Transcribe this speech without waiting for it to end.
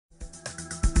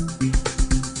Okay,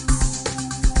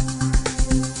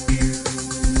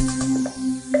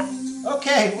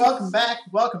 welcome back.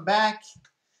 Welcome back.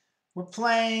 We're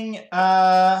playing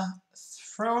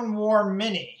ThroneWar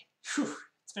Mini. Whew,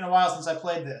 it's been a while since I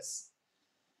played this.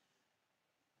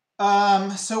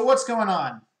 So what's going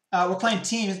on? We're playing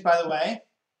teams, by the way.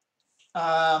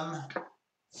 I'm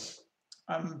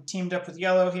teamed up with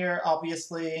yellow here,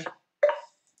 obviously.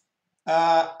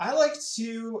 I like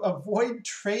to avoid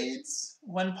trades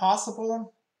when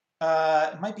possible.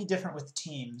 It might be different with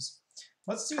teams.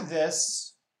 Let's do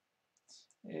this.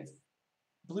 If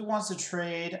blue wants to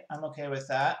trade, I'm okay with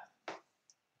that.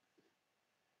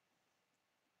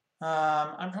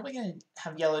 I'm probably going to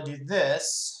have yellow do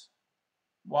this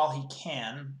while he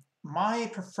can. My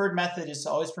preferred method is to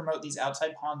always promote these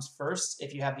outside pawns first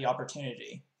if you have the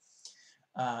opportunity.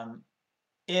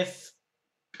 If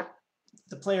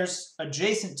the players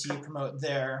adjacent to you promote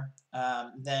there,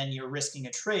 then you're risking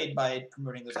a trade by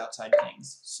promoting those outside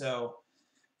kings. So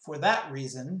for that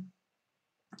reason,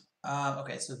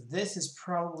 okay, so this is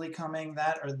probably coming,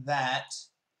 that or that.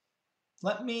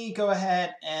 Let me go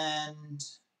ahead and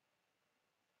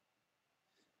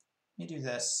let me do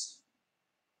this.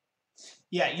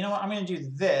 Yeah, you know what? I'm going to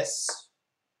do this,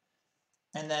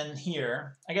 and then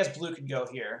here. I guess blue could go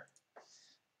here,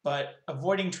 but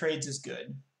avoiding trades is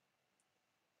good.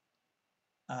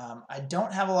 I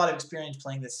don't have a lot of experience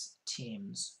playing this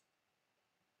teams.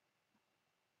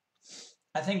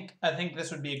 I think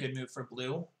this would be a good move for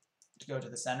blue to go to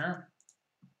the center,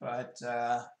 but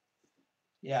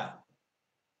yeah.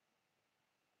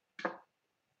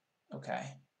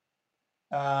 Okay.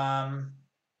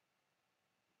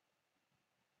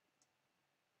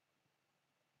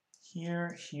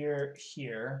 Here, here,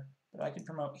 here, but I could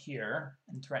promote here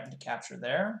and threaten to capture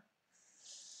there.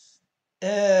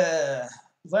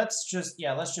 Let's just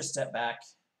step back.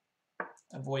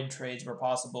 Avoid trades where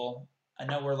possible. I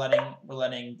know we're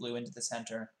letting blue into the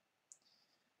center.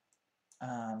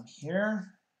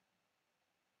 Here,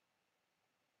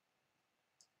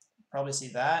 probably see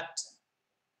that.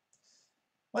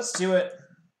 Let's do it.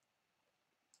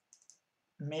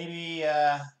 Maybe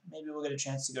we'll get a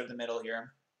chance to go to the middle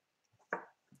here.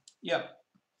 Yep.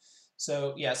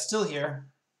 So yeah, still here.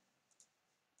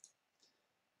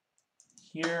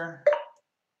 Here.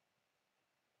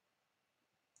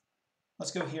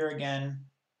 Let's go here again.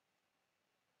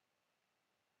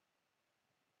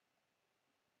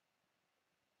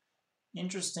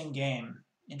 Interesting game.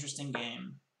 Interesting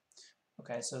game.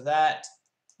 Okay, so that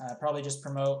probably just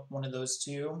promote one of those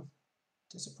two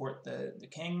to support the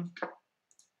king.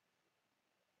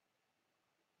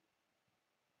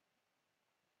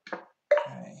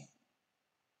 Okay.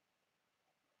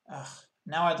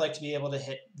 Now I'd like to be able to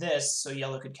hit this so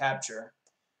yellow could capture.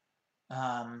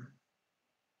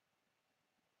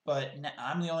 But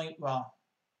I'm the only, well,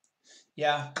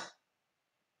 yeah.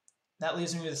 That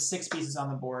leaves me with 6 pieces on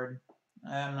the board.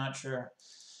 I'm not sure.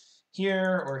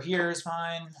 Here or here is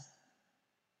fine.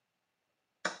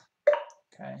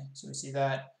 Okay, so we see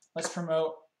that. Let's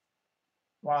promote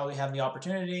while we have the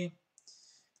opportunity.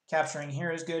 Capturing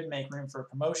here is good, make room for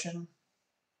promotion.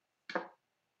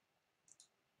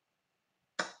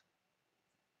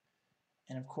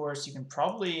 And of course, you can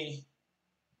probably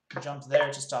jump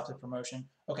there to stop the promotion.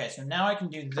 Okay, so now I can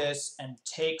do this and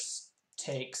takes,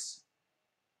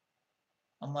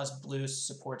 unless blue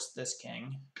supports this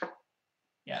king.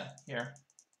 Yeah, here.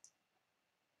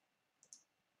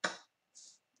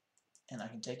 And I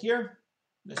can take here.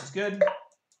 This is good.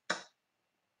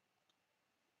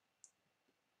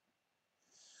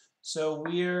 So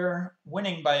we're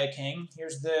winning by a king.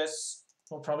 Here's this.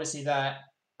 We'll probably see that.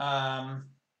 I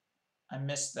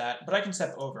missed that, but I can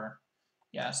step over.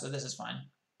 Yeah, so this is fine.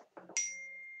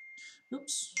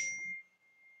 Oops.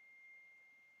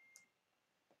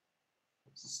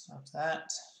 Stop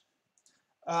that.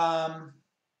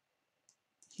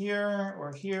 Here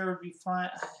or here would be fine.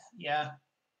 Yeah.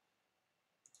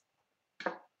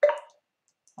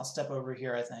 I'll step over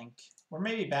here, I think. Or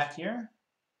maybe back here.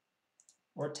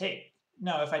 Or take.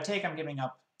 No, if I take, I'm giving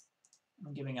up.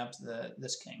 I'm giving up to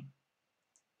this king.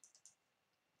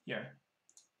 Here.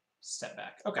 Step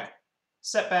back. Okay.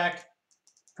 Step back.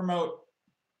 Promote.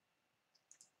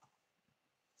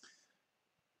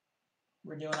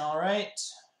 We're doing all right.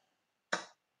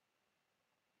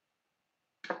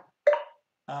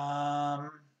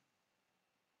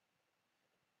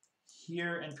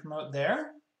 Here and promote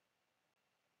there.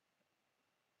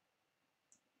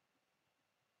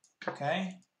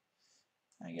 Okay.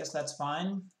 I guess that's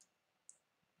fine.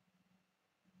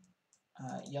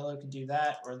 Yellow could do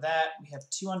that or that. We have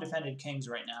 2 undefended kings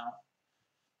right now.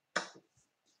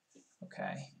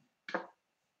 Okay.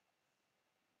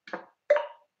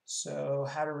 So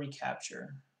how to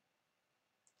recapture?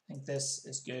 I think this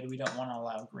is good. We don't want to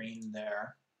allow green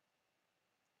there.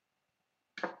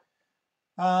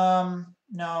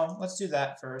 No, let's do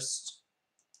that first.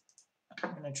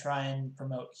 I'm going to try and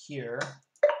promote here.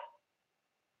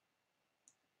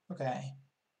 Okay.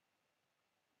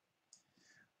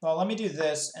 Well, let me do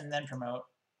this and then promote.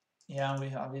 Yeah,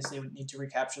 we obviously would need to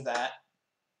recapture that.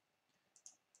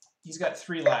 He's got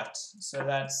 3 left, so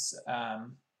that's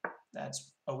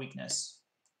a weakness.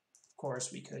 Of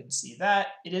course, we could see that.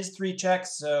 It is 3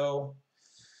 checks, so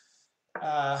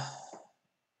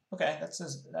okay,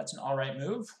 that's an all right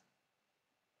move.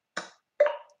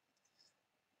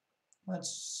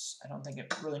 I don't think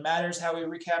it really matters how we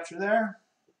recapture there.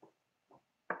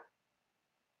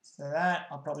 So that,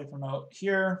 I'll probably promote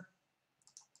here.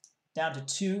 Down to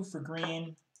 2 for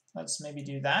green. Let's maybe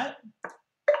do that.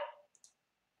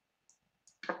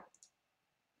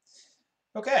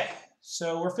 Okay,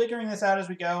 so we're figuring this out as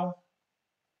we go.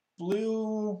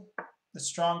 Blue, the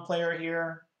strong player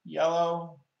here.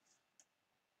 Yellow,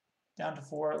 down to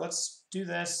 4. Let's do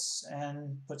this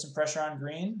and put some pressure on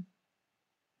green.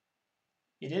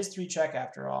 It is 3 check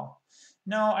after all.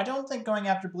 No, I don't think going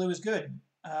after blue is good.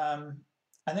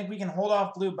 I think we can hold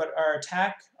off blue, but our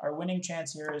attack, our winning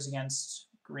chance here is against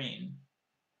green.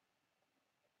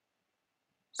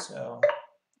 So,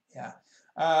 yeah.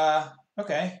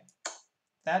 Okay,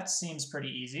 that seems pretty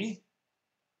easy.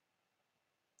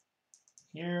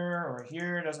 Here or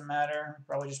here, doesn't matter.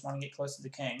 Probably just want to get close to the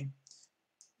king.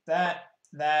 That,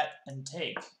 and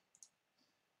take.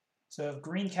 So if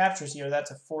green captures here,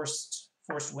 that's a forced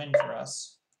win for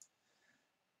us.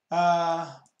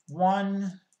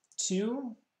 1,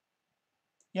 2.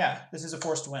 Yeah, this is a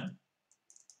forced win.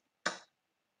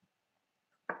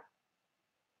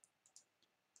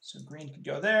 So green could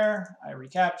go there. I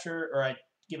recapture, or I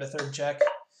give a 3rd check.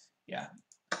 Yeah.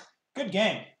 Good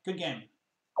game. Good game.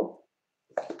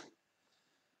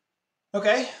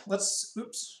 Okay, let's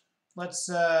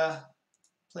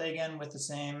play again with the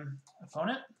same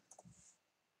opponent.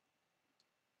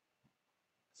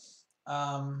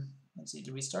 Let's see,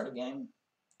 did we start a game?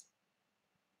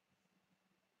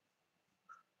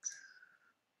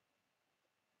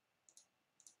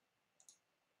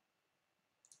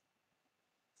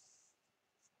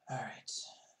 All right.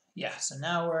 Yeah, so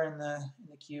now we're in the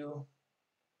queue.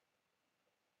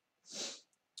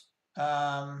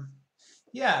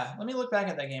 Yeah, let me look back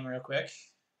at that game real quick.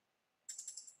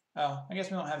 Oh, I guess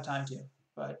we don't have time to,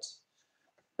 but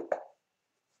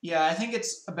yeah, I think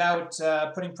it's about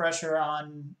putting pressure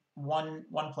on one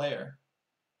player.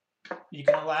 You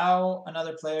can allow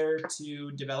another player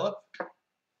to develop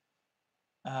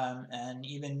and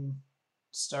even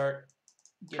start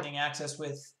getting access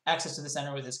to the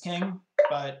center with his king,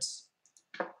 but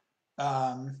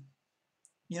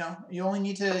you know, you only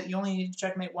need to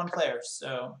checkmate 1 player,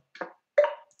 so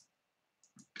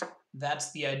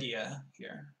that's the idea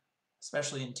here,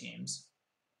 especially in teams.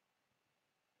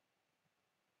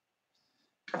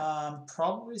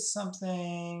 Probably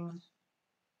something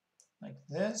like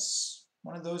this.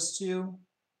 One of those 2.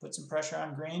 Put some pressure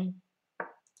on green.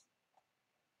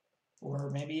 Or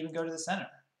maybe even go to the center.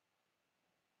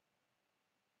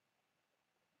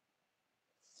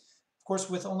 Of course,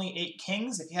 with only 8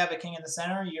 kings, if you have a king in the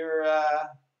center, you're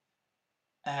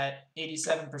at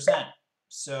 87%.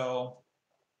 So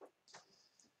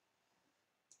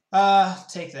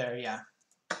take there, yeah.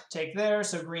 Take there,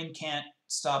 so green can't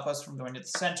stop us from going to the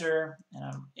center, and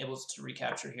I'm able to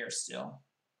recapture here still.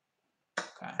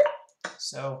 Okay,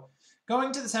 so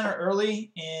going to the center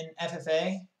early in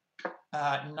FFA,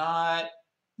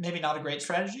 maybe not a great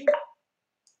strategy.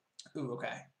 Ooh,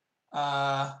 okay.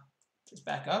 Just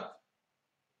back up.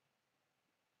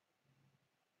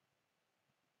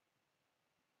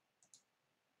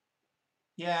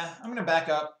 Yeah, I'm gonna back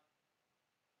up.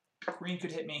 Green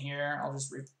could hit me here. I'll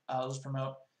just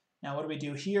promote. Now, what do we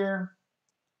do here?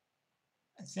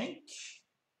 I think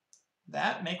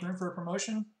that make room for a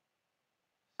promotion.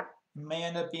 It may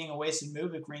end up being a wasted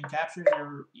move if green captures.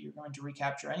 You're going to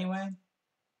recapture anyway.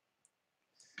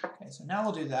 Okay, so now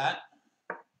we'll do that.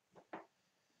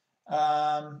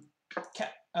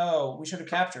 Oh, we should have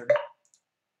captured.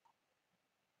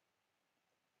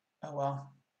 Oh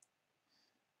well.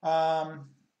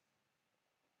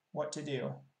 What to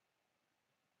do?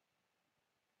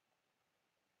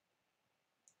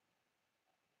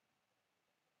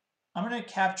 I'm going to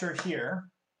capture here.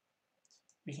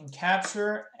 We can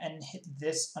capture and hit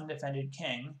this undefended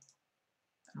king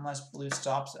unless blue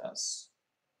stops us.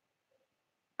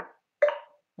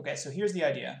 Okay, so here's the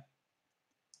idea.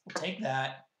 We'll take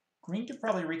that. Green could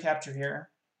probably recapture here.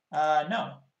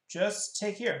 No, just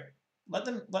take here. Let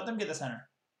them get the center.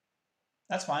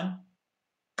 That's fine.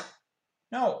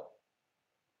 No.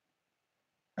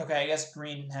 Okay, I guess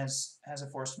green has a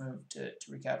forced move to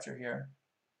recapture here.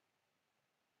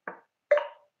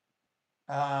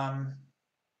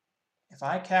 If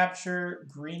I capture,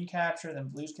 green capture,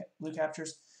 then blue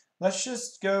captures. Let's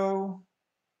just go.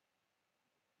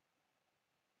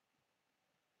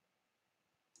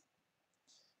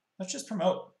 Let's just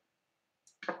promote.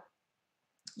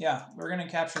 Yeah, we're gonna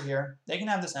capture here. They can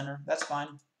have the center. That's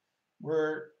fine.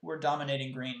 We're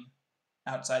dominating green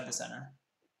outside the center.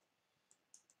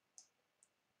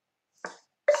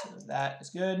 So that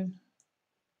is good.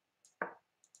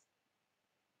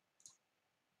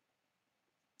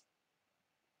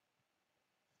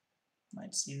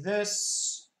 Might see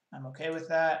this. I'm okay with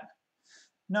that.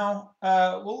 No,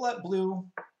 we'll let blue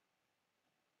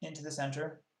into the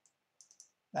center.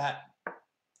 That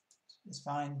is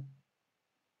fine.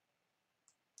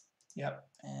 Yep,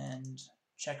 and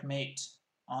checkmate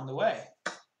on the way.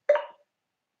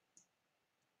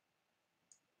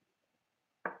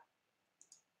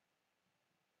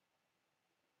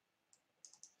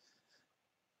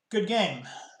 Good game.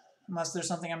 Unless there's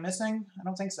something I'm missing. I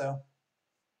don't think so.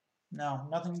 No,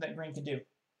 nothing that green can do.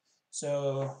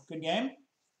 So, good game.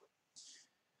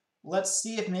 Let's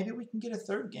see if maybe we can get a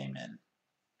third game in.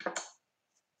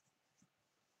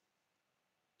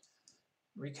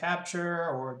 Recapture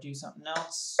or do something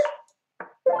else.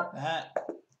 Like that.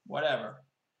 Whatever.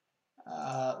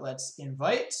 Let's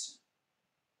invite.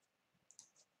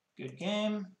 Good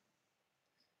game.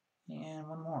 And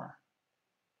one more.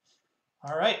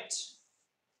 All right.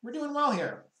 We're doing well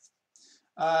here.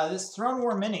 This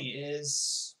ThroneWar Mini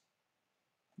is,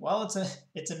 well,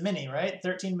 it's a mini, right?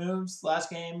 13 moves last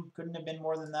game. Couldn't have been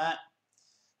more than that,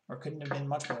 or couldn't have been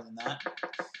much more than that.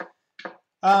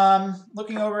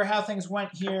 Looking over how things went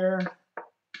here,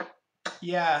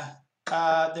 yeah,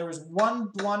 there was one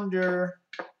blunder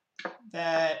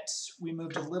that we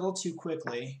moved a little too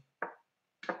quickly.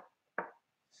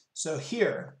 So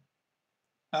here,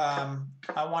 I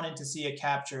wanted to see a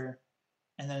capture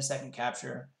and then a second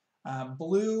capture.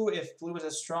 Blue, if blue was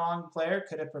a strong player,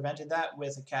 could have prevented that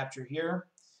with a capture here.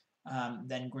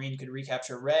 Then green could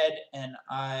recapture red, and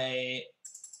I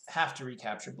have to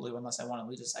recapture blue unless I want to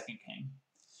lose a second king.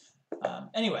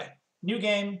 Anyway, new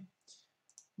game.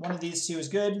 One of these two is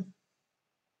good.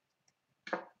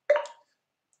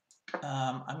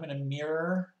 I'm going to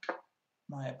mirror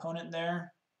my opponent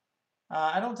there.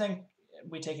 I don't think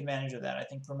we take advantage of that. I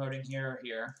think promoting here or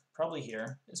here, probably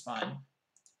here, is fine.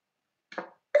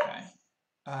 Okay.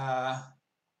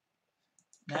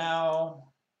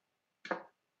 Now,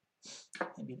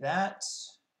 maybe that.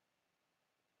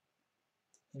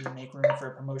 Maybe make room for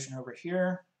a promotion over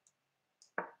here.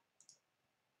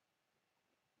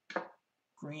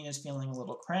 Green is feeling a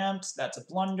little cramped. That's a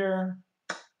blunder.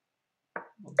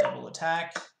 We'll double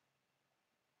attack.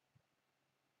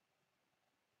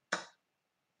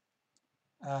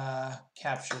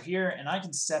 Capture here, and I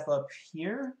can step up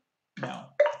here. No.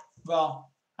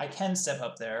 Well, I can step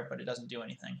up there, but it doesn't do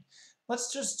anything.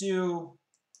 Let's just do,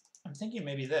 I'm thinking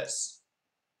maybe this.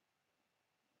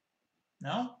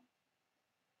 No?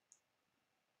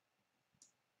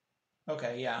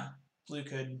 Okay, yeah. Blue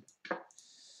could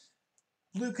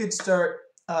start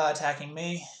attacking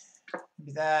me.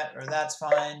 Maybe that, or that's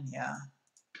fine, yeah.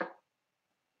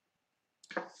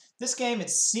 This game,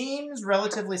 it seems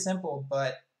relatively simple,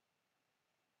 but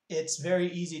it's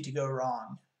very easy to go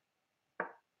wrong,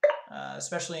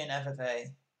 especially in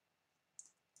FFA.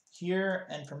 Here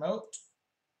and promote.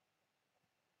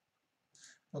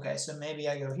 Okay, so maybe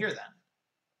I go here then.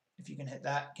 If you can hit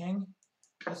that king.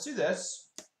 Let's do this.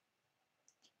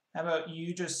 How about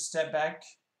you just step back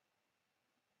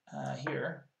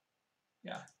here.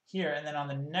 Yeah, here, and then on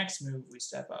the next move we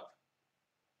step up.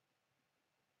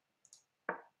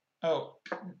 Oh,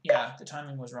 yeah, the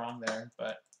timing was wrong there,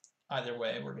 but either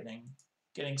way, we're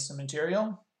getting some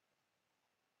material.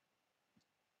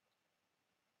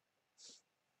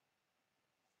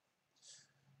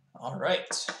 All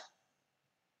right.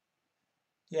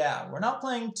 Yeah, we're not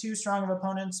playing too strong of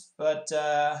opponents, but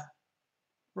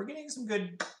we're getting some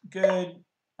good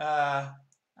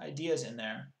ideas in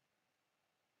there.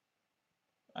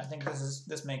 I think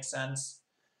this makes sense.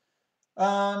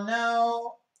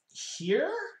 Now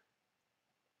here.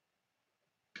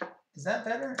 Is that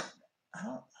better? I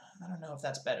don't know if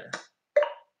that's better.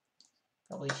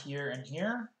 Probably here and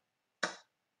here.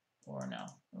 Or no,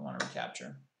 we want to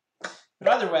recapture. But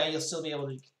either way, you'll still be able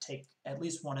to take at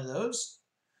least one of those.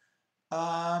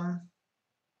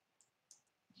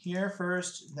 here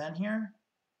first, then here.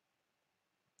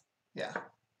 Yeah.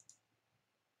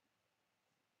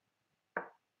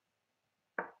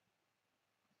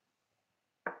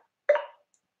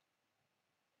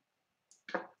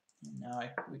 And now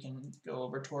we can go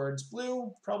over towards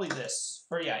blue, probably this.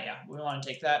 Or yeah, we want to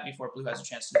take that before blue has a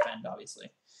chance to defend,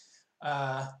 obviously.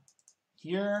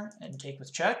 Here, and take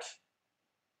with check.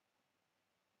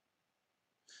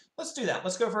 Let's do that.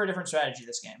 Let's go for a different strategy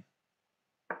this game.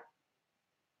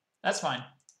 That's fine.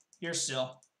 Here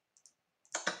still.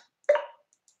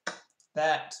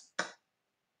 That.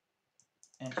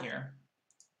 And here.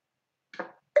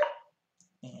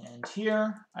 And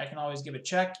here, I can always give a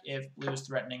check if blue is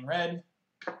threatening red.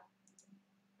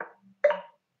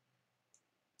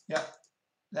 Yep.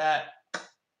 That.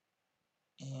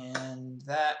 And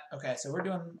that. Okay, so we're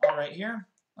doing all right here.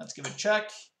 Let's give a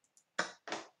check.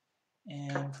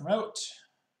 And promote.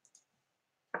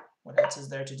 What else is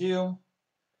there to do?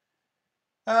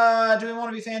 Do we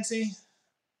want to be fancy?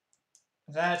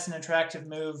 That's an attractive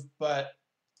move, but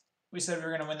we said we were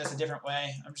going to win this a different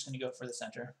way. I'm just going to go for the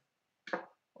center.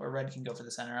 Or red can go for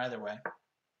the center, either way.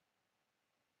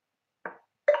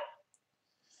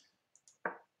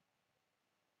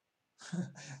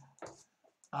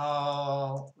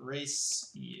 I'll race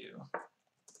you.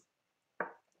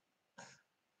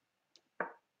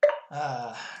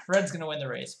 Red's going to win the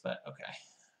race, but okay.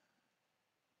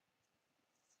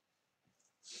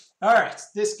 All right,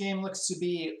 this game looks to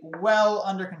be well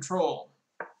under control.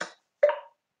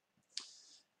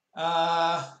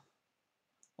 Let's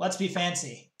be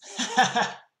fancy.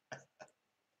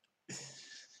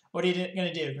 What are you going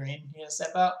to do, Green? You going to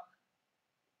step out?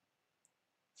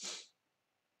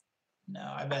 No,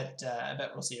 I bet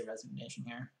we'll see a resignation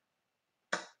here.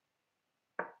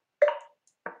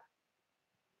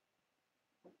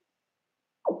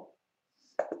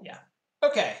 Yeah.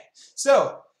 Okay.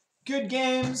 So, good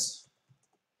games.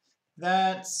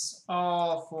 That's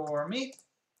all for me.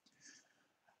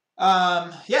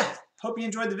 Yeah. Hope you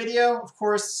enjoyed the video. Of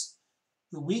course,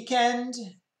 the weekend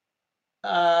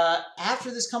after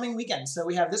this coming weekend. So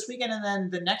we have this weekend, and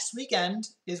then the next weekend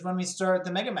is when we start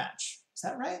the mega match. Is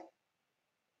that right?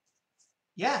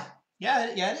 Yeah,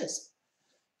 it is.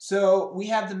 So we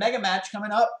have the mega match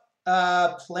coming up.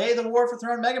 Play the War for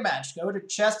Throne mega match. Go to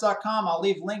chess.com. I'll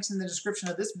leave links in the description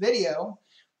of this video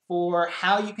for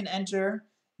how you can enter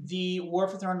the War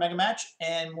for Throne mega match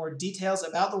and more details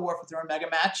about the War for Throne mega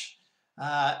match.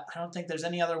 I don't think there's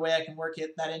any other way I can work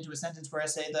that into a sentence where I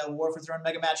say the War for Throne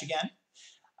mega match again.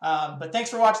 But thanks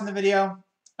for watching the video.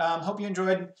 Hope you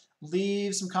enjoyed.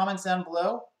 Leave some comments down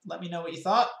below. Let me know what you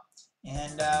thought.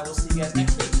 And we'll see you guys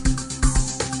next week.